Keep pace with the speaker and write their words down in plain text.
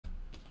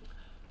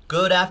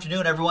Good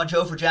afternoon, everyone.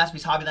 Joe for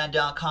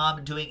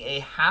JaspysHobbyland.com doing a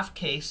half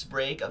case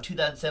break of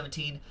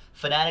 2017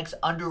 Fanatics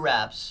Under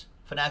Wraps,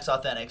 Fanatics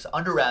Authentics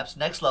Under Wraps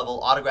Next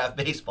Level Autograph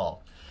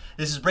Baseball.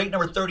 This is break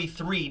number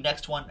 33.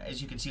 Next one,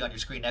 as you can see on your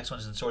screen, next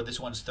one's in sort. This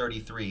one's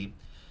 33.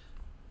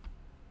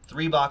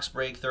 3-box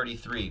break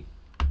 33.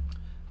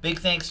 Big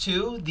thanks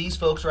to these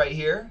folks right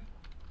here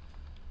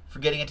for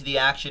getting into the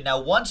action. Now,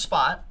 one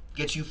spot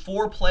gets you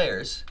 4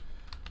 players.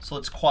 So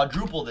let's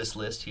quadruple this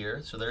list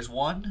here. So there's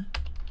 1,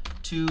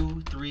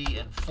 2, 3,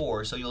 and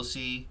 4. So you'll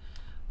see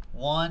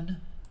 1,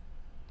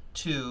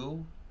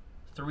 2,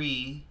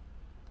 3,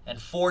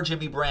 and 4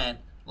 Jimmy Brandt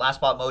Last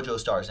Spot Mojo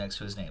stars next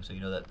to his name. So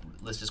you know that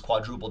list is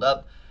quadrupled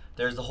up.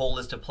 There's the whole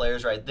list of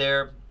players right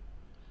there.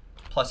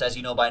 Plus, as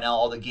you know by now,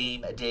 all the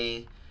game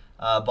day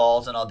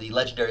balls and all the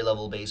legendary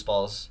level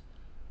baseballs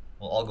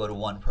will all go to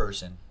one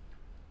person.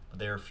 But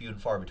they're few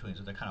and far between,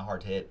 so they're kind of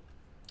hard to hit.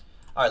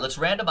 All right, let's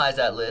randomize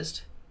that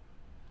list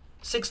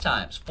 6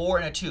 times, 4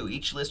 and a 2.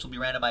 Each list will be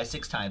randomized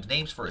 6 times.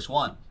 Names first.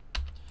 1,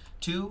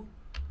 2,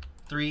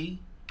 3,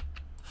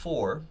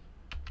 4,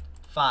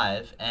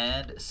 5,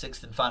 and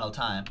 6th and final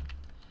time.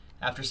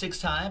 After 6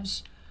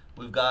 times,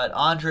 we've got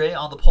Andre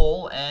on the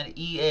pole and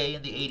EA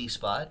in the 80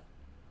 spot.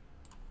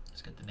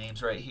 Let's get the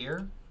names right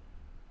here.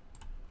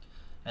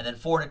 And then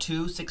 4 and a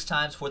 2, 6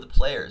 times for the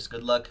players.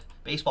 Good luck,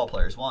 baseball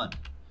players. 1,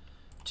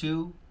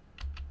 2,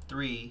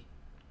 3,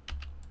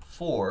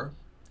 4,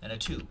 and a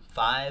 2.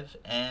 5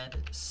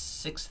 and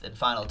 6th and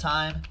final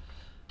time.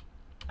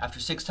 After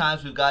 6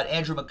 times, we've got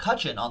Andrew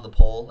McCutcheon on the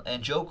pole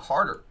and Joe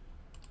Carter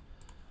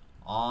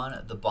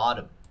on the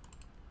bottom.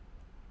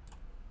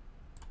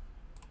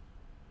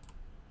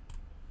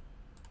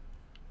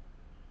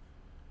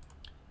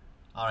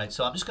 All right,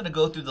 so I'm just going to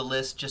go through the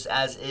list just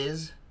as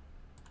is,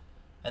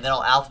 and then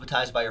I'll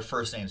alphabetize by your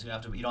first name. So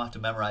you don't have to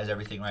memorize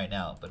everything right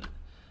now, but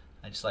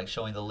I just like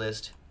showing the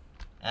list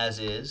as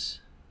is,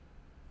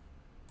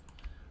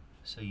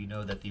 so you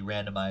know that the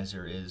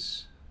randomizer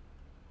is,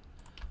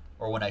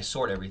 or when I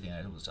sort everything,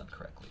 it was done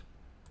correctly.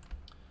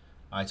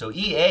 All right, so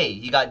EA,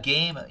 you got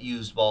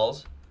game-used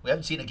balls. We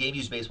haven't seen a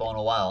game-used baseball in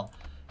a while.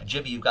 And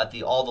Jimmy, you've got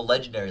all the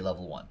legendary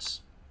level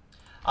ones.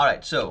 All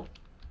right, so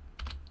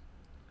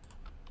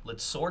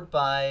let's sort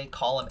by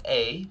column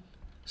A.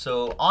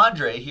 So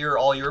Andre, here are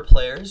all your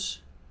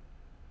players.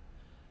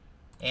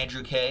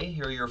 Andrew K,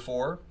 here are your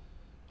 4.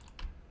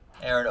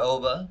 Aaron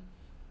Oba,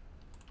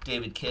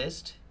 David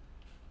Kist,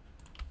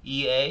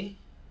 EA.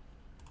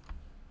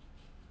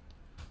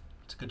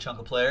 It's a good chunk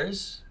of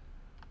players,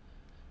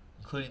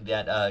 including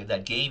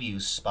that game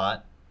use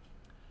spot.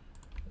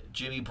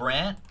 Jimmy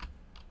Brandt.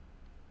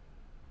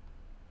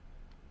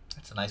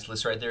 That's a nice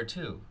list right there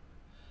too.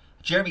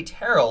 Jeremy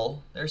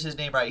Terrell, there's his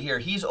name right here.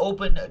 He's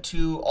open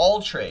to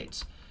all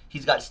trades.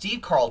 He's got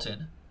Steve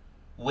Carlton,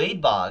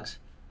 Wade Boggs,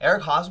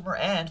 Eric Hosmer,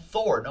 and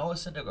Thor, Noah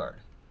Syndergaard.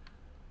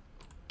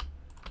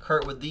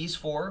 Kurt with these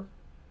 4.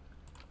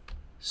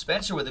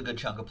 Spencer with a good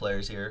chunk of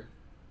players here.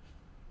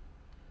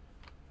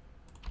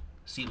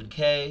 Stephen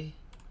K.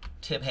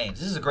 Tim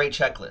Haynes. This is a great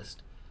checklist.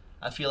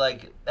 I feel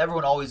like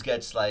everyone always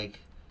gets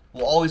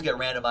will always get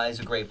randomized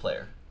a great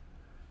player.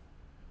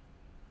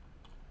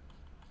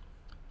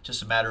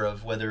 Just a matter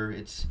of whether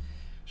it's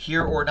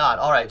here or not.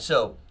 All right,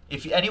 so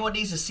if anyone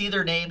needs to see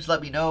their names,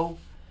 let me know.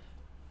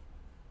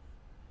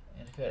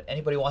 And if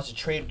anybody wants to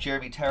trade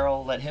Jeremy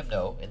Terrell, let him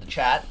know in the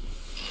chat.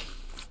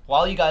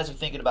 While you guys are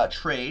thinking about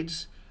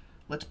trades,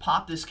 let's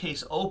pop this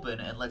case open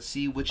and let's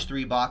see which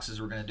 3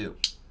 boxes we're going to do.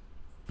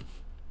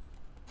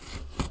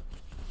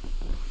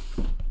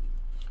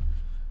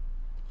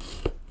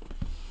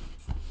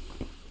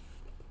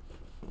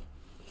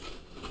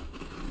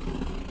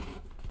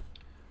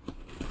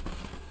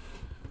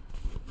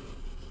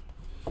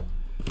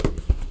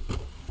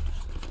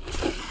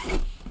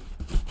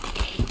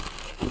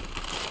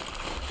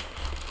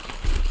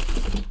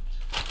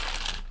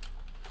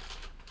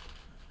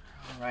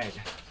 Right.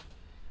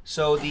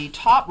 So the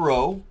top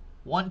row,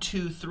 1,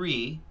 2,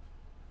 3.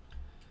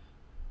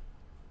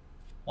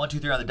 1, 2,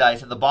 3 on the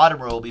dice, and the bottom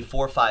row will be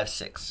 4, 5,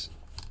 6.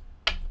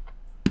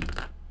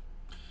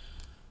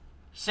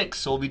 6.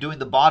 So we'll be doing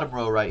the bottom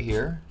row right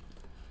here.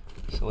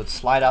 So let's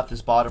slide out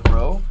this bottom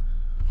row.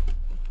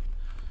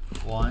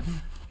 1,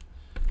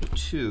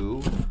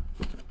 2,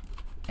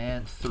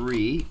 and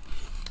 3.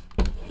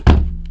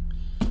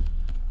 And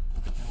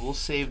we'll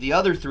save the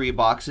other 3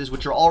 boxes,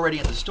 which are already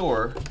in the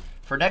store,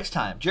 for next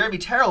time. Jeremy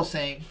Terrell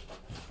saying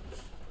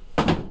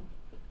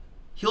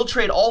he'll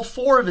trade all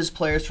 4 of his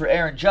players for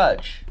Aaron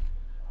Judge.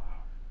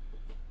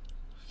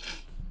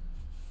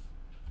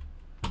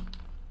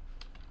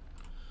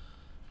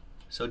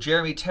 So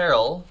Jeremy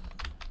Terrell,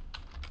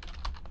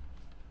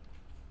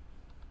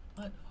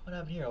 what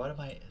happened here? Why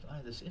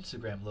did this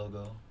Instagram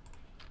logo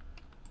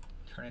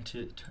turn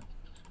into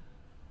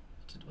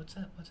what's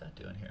that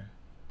doing here?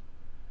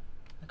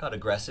 That got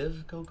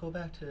aggressive. Go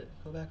back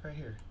right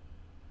here.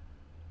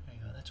 There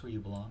you go. That's where you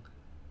belong.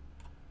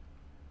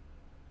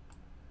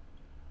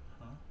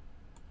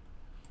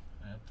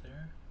 Right up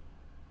there.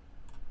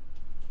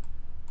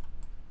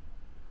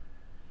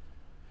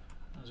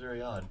 That was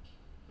very odd.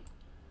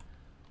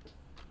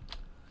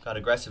 Got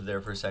aggressive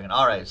there for a second.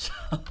 All right, so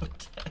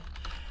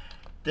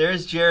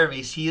there's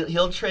Jeremy's.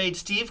 He'll trade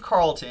Steve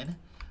Carlton,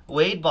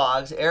 Wade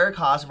Boggs, Eric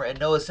Hosmer, and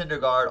Noah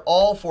Syndergaard,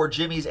 all for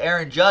Jimmy's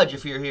Aaron Judge.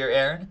 If you're here,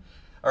 Aaron,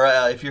 or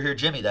if you're here,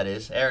 Jimmy, that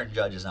is. Aaron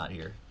Judge is not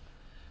here,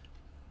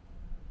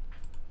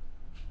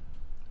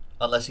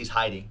 unless he's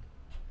hiding.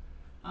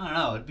 I don't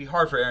know. It'd be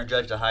hard for Aaron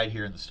Judge to hide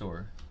here in the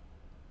store.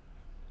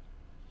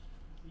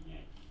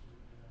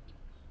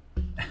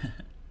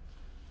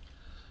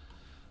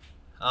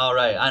 All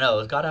right, I know.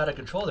 It got out of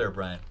control there,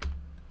 Brian.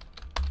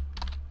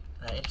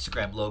 That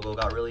Instagram logo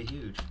got really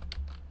huge.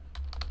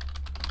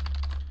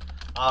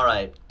 All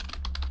right.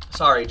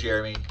 Sorry,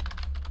 Jeremy.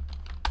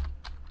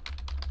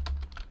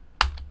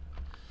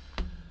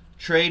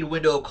 Trade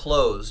window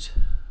closed.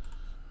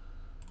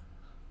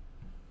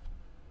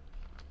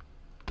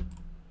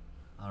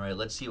 All right,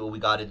 let's see what we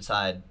got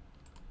inside.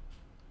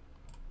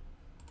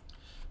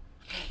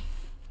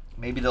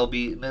 Maybe there'll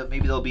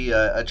be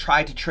a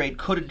try to trade,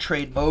 couldn't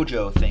trade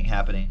mojo thing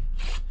happening.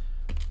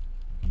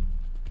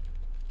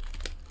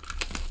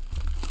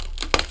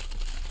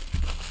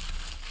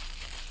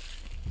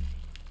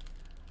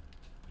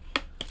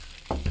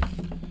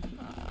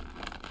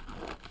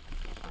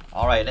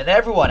 All right, and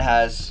everyone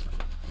has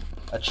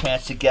a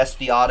chance to guess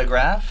the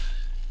autograph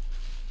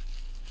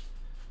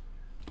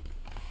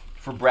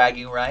for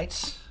bragging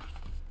rights.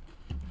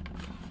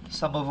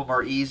 Some of them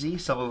are easy,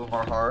 some of them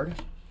are hard.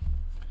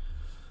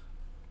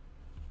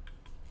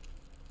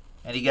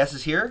 Any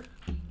guesses here?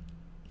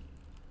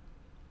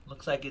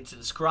 Looks like it's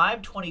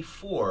inscribed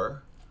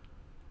 24.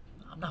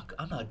 I'm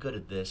not good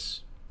at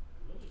this.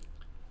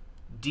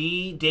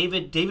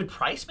 David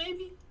Price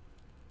maybe?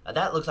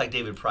 That looks like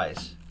David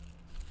Price.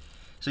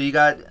 So you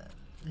got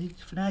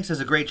Fanatics does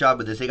a great job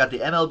with this. They got the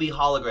MLB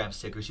hologram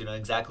stickers, you know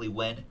exactly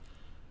when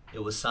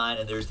it was signed,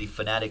 and there's the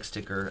Fanatic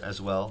sticker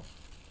as well.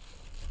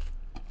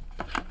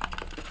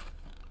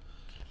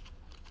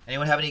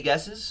 Anyone have any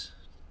guesses?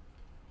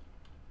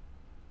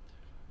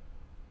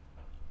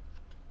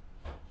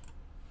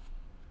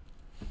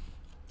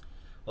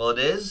 Well,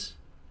 it's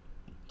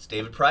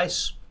David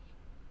Price.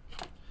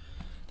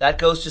 That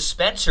goes to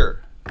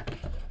Spencer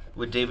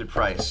with David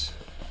Price.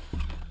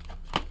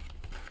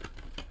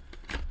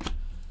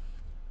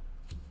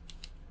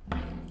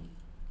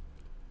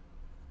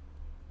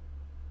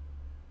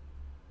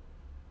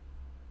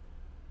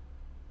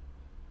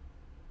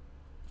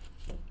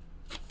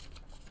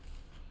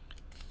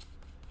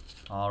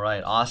 All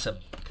right, awesome.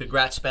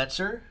 Congrats,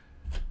 Spencer.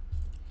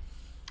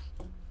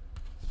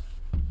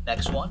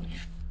 Next one.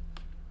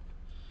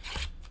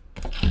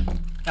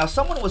 Now,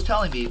 someone was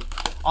telling me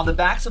on the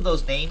backs of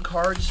those name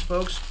cards,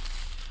 folks,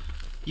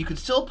 you can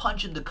still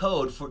punch in the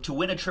code to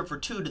win a trip for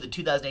two to the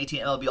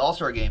 2018 MLB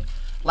All-Star Game.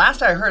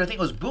 Last I heard, I think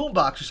it was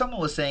Boombox or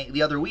someone was saying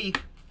the other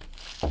week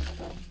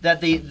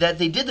that they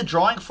did the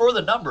drawing for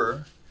the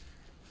number,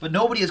 but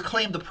nobody has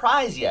claimed the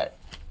prize yet,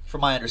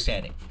 from my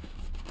understanding.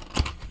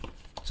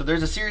 So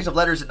there's a series of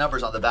letters and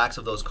numbers on the backs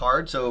of those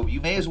cards, so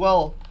you may as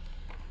well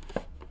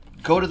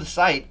go to the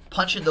site,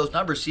 punch in those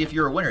numbers, see if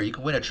you're a winner. You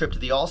can win a trip to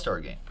the All-Star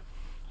Game.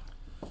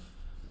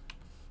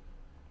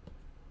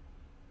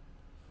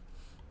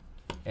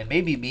 And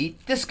maybe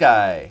meet this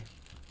guy.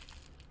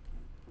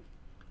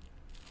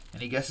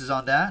 Any guesses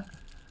on that?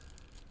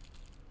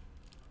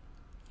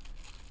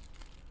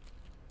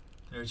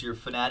 There's your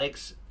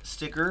Fanatics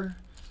sticker,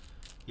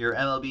 your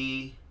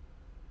MLB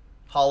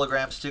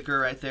hologram sticker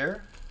right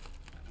there.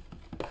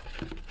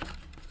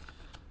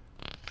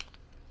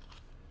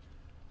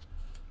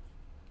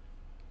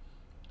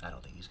 I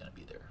don't think he's going to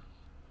be there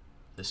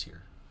this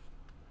year.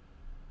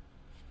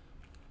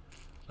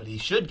 But he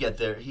should get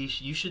there. You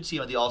should see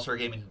him at the All-Star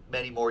Game in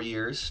many more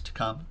years to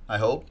come, I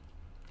hope.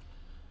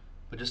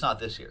 But just not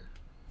this year.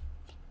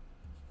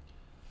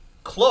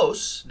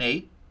 Close,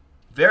 Nate.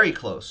 Very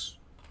close.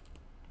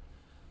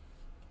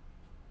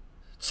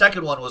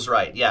 Second one was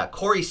right. Yeah,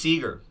 Corey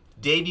Seager.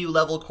 Debut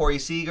level Corey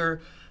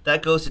Seager.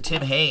 That goes to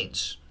Tim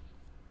Haynes.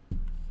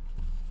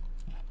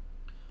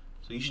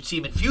 So you should see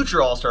him in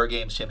future All-Star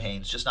Games, Tim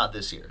Haynes, just not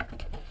this year.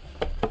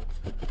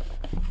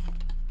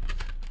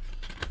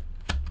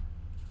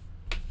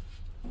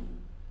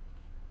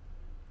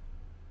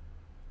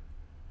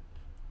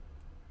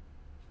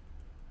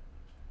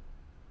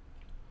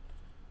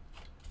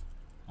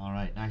 All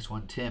right, nice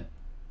one, Tim.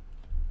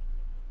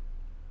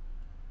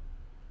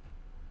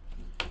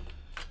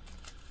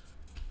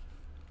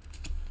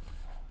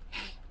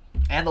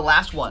 And the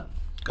last one.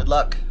 Good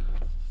luck.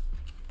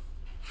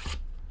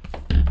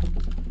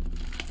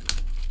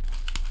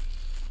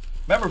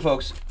 Remember,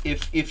 folks,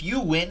 if you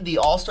win the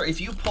All-Star, if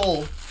you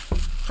pull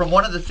from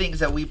one of the things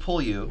that we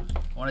pull you,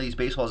 one of these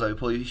baseballs that we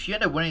pull you, if you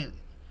end up winning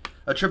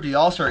a trip to the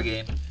All-Star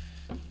Game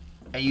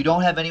and you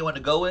don't have anyone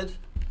to go with,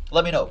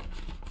 let me know.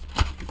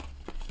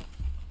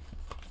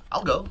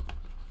 I'll go.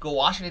 Go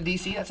Washington,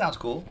 D.C.? That sounds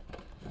cool.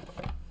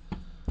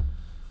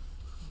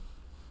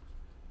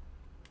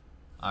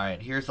 All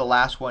right, here's the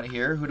last one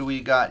here. Who do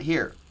we got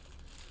here?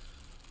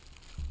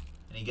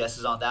 Any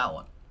guesses on that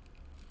one?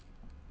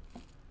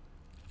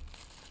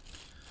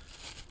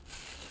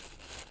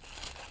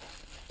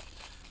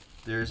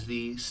 There's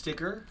the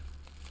sticker.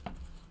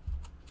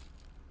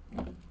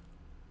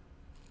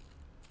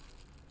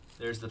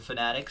 There's the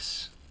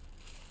Fanatics.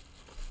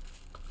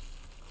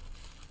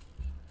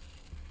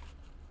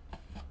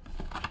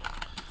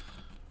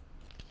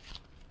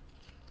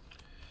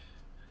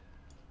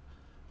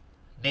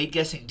 Nate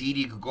guessing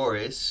Didi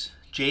Gregorius.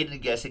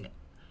 Jaden guessing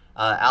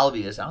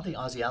Albius. I don't think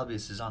Ozzy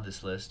Albius is on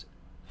this list.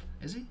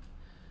 Is he?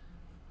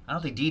 I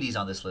don't think Didi's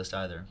on this list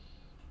either.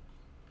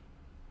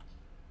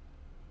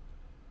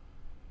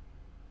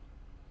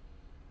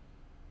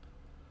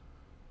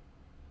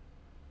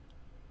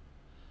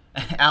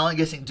 Alan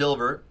guessing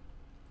Dilbert.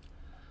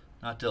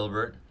 Not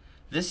Dilbert.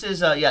 This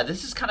is yeah,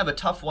 this is kind of a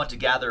tough one to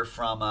gather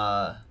from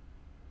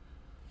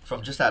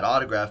just that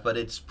autograph, but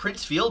it's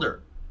Prince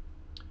Fielder.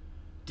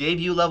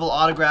 Debut level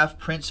autograph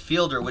Prince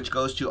Fielder, which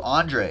goes to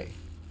Andre.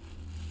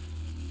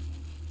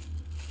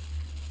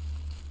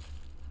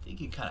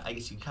 I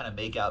guess you can kind of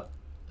make out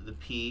the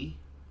P,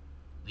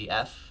 the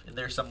F in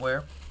there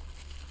somewhere.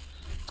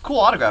 It's a cool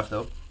autograph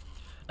though.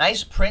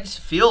 Nice Prince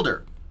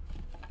Fielder.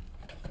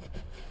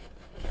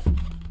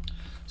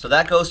 So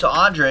that goes to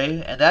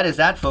Andre, and that is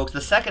that, folks.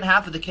 The second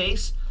half of the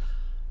case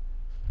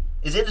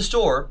is in the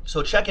store,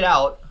 so check it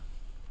out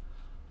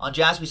on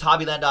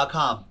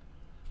JaspysHobbyland.com.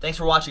 Thanks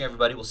for watching,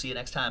 everybody. We'll see you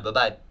next time.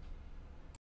 Bye-bye.